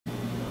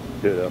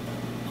Yeah.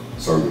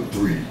 Starting in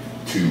 3,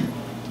 2,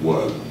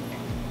 1.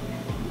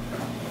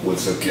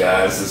 What's up,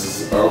 guys? This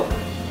is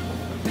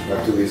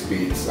after these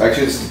beats.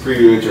 Actually, this is the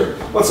preview intro.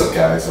 What's up,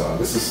 guys?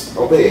 This is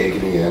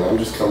Agony, and I'm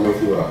just coming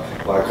with you a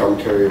live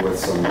commentary with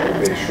some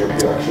Obey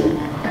shrimp action.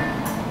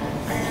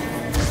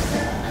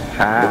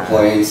 We're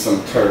playing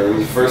some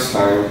turns. First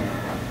time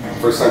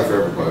for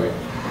everybody.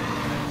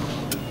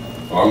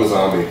 Oh, I'm a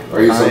zombie.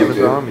 Are you a zombie? I'm a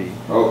zombie.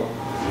 Oh,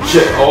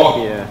 shit!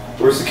 Oh, yeah.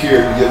 Where's the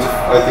cure?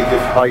 I think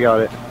if I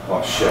got it.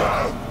 Oh shit!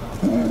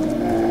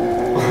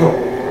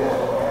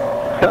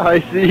 I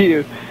see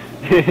you.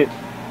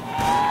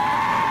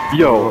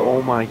 Yo,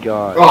 oh my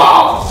god.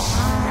 Oh!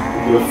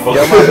 You fucking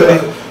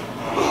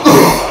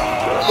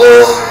I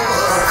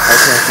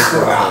can't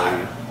control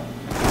you.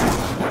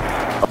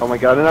 Oh my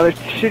god, another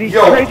shitty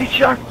crazy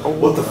shot! Oh.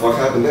 What the fuck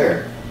happened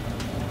there?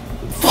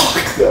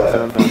 Fuck that! I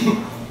don't know.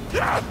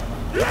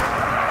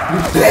 You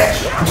bitch!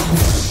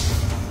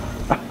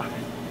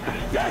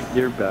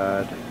 You're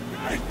bad.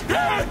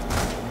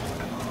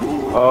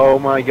 Oh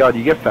my god,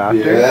 you get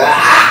faster? Yeah.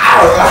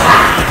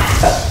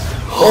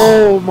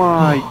 Oh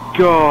my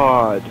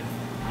god!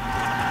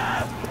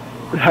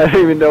 I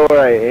don't even know where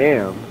I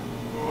am.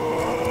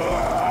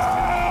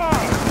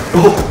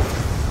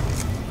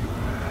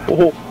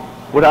 Oh,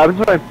 what happens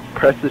when I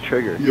press the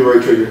trigger? You're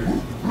right trigger.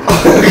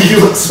 You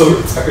look so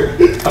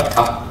retarded.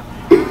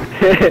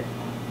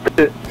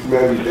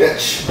 Man, you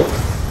bitch.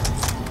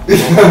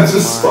 I'm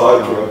just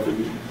spot dropping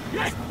you.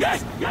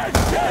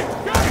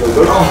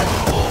 No.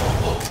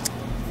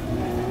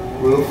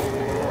 Move.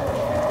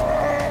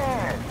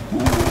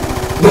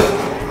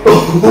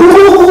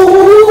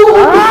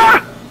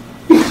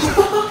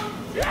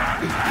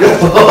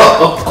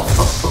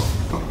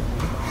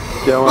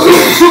 Get on.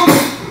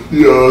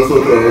 Yeah, that's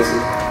what that was.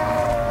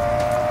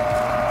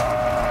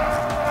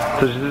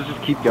 So does this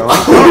just keep going?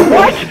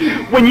 What?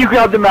 When you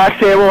grab the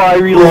max ammo, I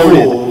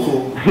reloaded.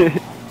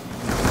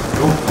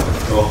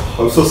 Oh,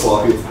 I'm so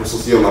sloppy. I'm so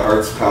see my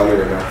heart's pounding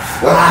right now.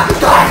 Ah,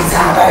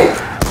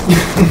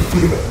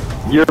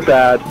 you're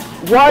bad.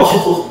 What?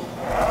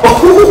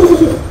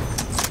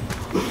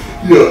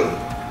 Yeah.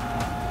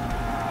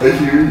 I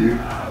hear you.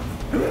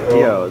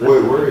 Yo, this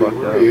wait, where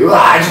are you?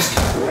 Ah, I just.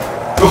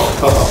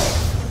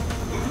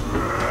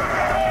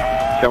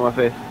 Show my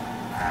face.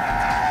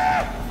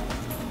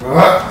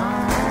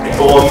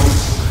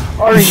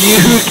 Are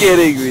you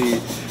kidding me?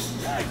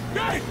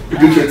 You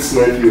can try to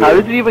snipe you. How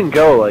did it even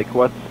go? Like,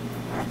 what?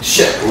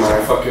 Shit, my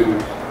fucking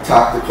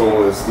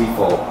tactical is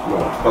default. No,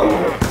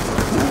 button.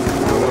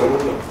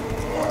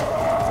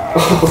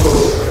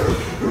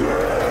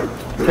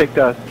 Take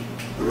that.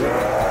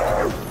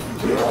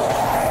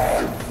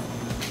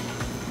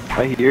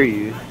 I hear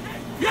you.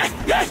 Yo,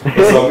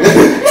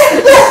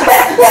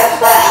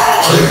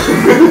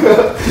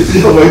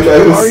 my guy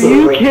was Are so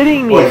you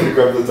kidding me? I could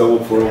grab the double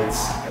points.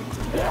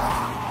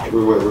 Wait,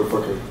 we're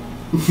fucking.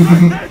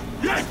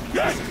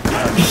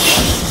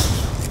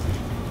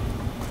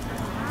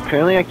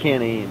 Apparently I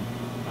can't aim.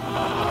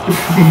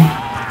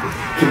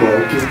 Come on,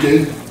 can we get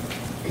it?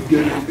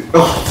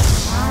 Oh,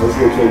 I was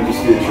gonna try and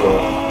just get a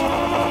shot.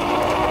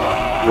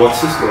 What's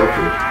this go up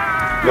here?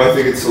 No, I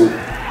think it's a... I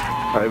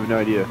have no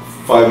idea.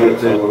 5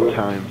 minutes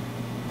time.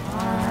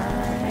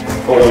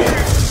 Oh,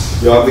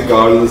 yo, I'm the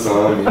god of the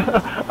zombie.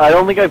 I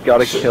don't think I've got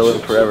to kill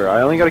it forever.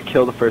 I only got to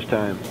kill the first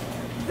time.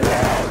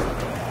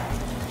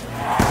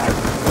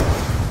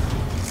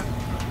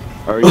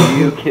 Are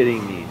you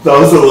kidding me? That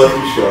was a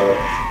lucky shot.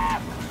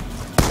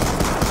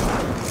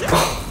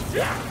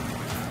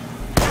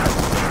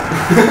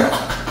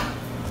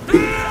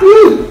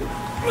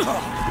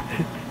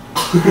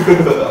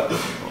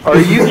 Are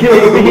you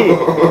kidding me?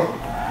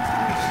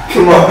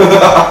 Come on.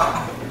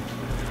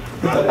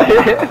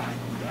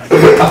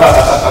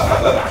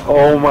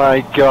 Oh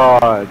my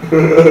god.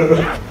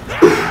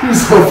 You're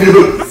so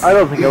beautiful. I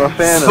don't think I'm a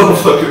fan so of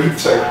it. Fucking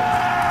retarded.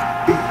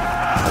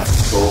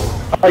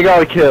 I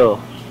got a kill.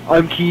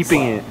 I'm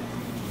keeping it.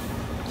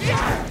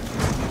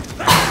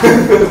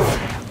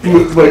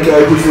 My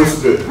guy was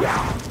listening to it.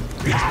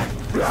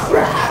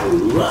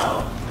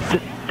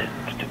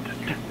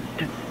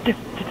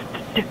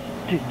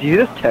 Do you hear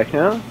this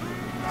techno?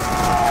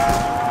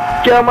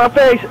 Get out of my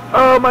face!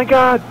 Oh my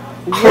god!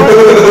 What?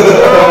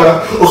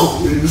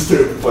 Oh, you just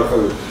turned the fuck on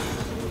it.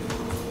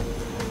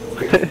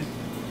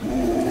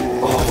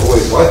 Oh,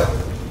 wait, what?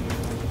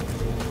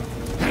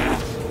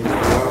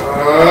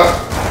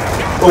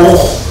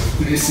 Oh,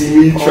 did you see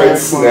me try to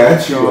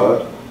snatch you up?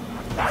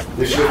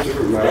 They should have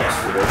different maps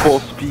for this. Full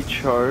speed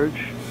charge.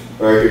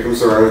 Alright, here comes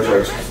the round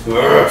charge. Oh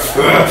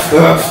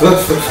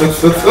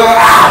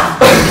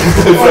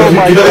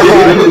my god!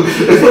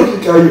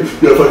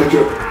 Yeah, fucking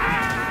trip.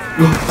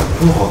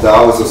 Oh, that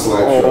was a snipe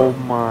shot. Oh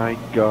my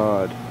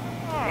god.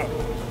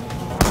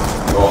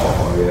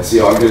 Oh, yeah. See,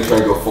 I'm gonna try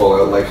and go full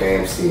out like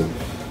Hamstein.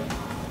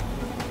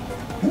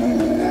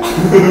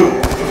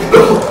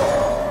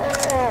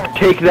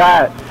 Take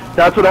that!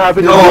 That's what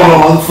happened to me. me.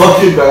 Oh, the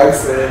fucking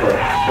backstabber.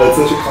 That's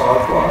such a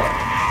cock block.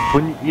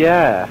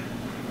 Yeah.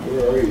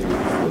 Where are you?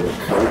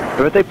 I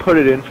bet they put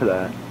it in for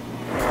that.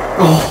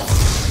 Oh.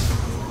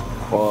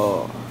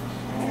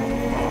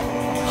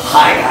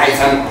 Hi guys,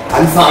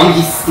 I'm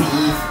Zombie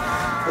Steve.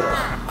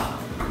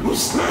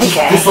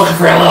 Just looking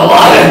for a little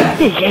water.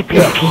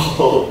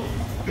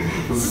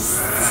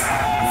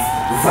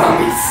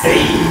 Zombie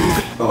Steve.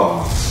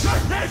 Oh.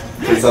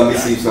 The Zombie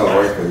Steve's not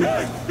working.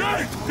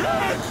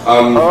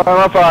 I'm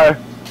on fire.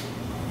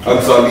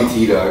 I'm Zombie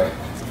T-Dog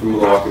from The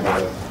Walking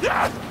Dead.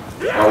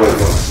 Oh wait,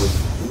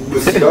 no.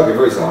 Was T-Dog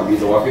ever a zombie in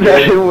The Walking That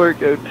Dead? didn't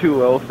work out too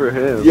well for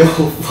him. Yo,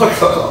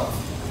 fuck off.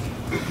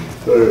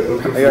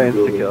 Alright, I got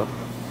insta-kill.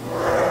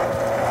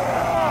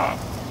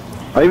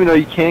 I don't even know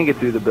you can get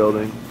through the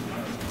building.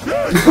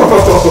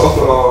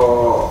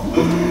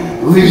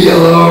 Leave me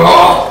alone!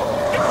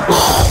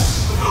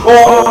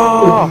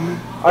 Oh!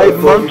 I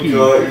monkey.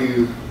 Got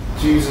you.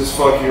 Jesus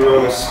fuck, you were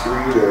on a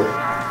spree there.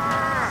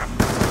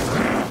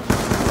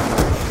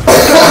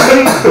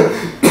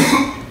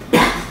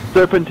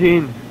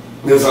 Serpentine.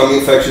 The zombie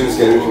infection is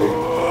getting to me.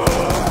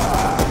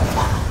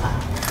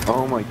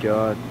 Oh my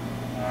god.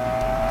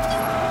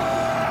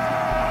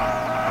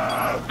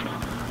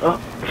 Oh.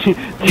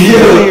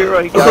 You're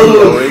right, guy,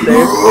 right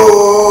there.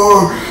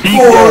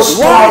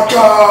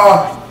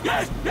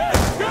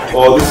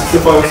 Oh, this is the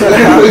fun side.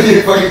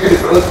 You fucking good.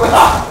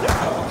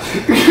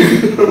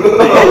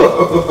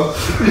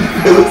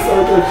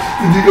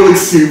 Did you go like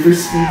super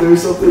speed or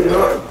something?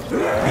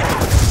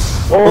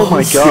 Oh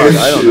my god,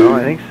 I don't know,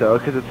 I think so,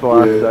 because it's the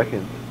last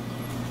second.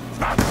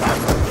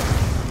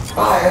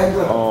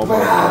 Oh my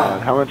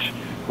god, how much,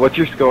 what's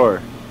your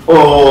score?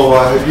 Oh,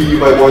 I beat you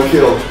by 1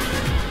 kill.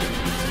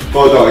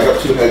 Oh no, I got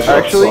 2 headshots,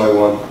 Actually? so I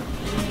won.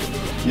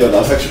 Yeah,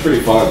 that's actually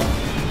pretty fun.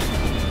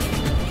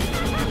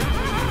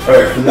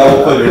 Alright, from now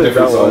we'll play the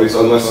different zombies,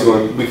 unless you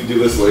want, we can do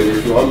this later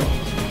if you want.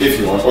 If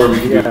you want, or we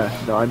can do... Yeah,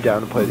 no, I'm down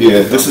to play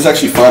Yeah, this is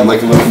actually fun,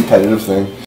 like a little competitive thing.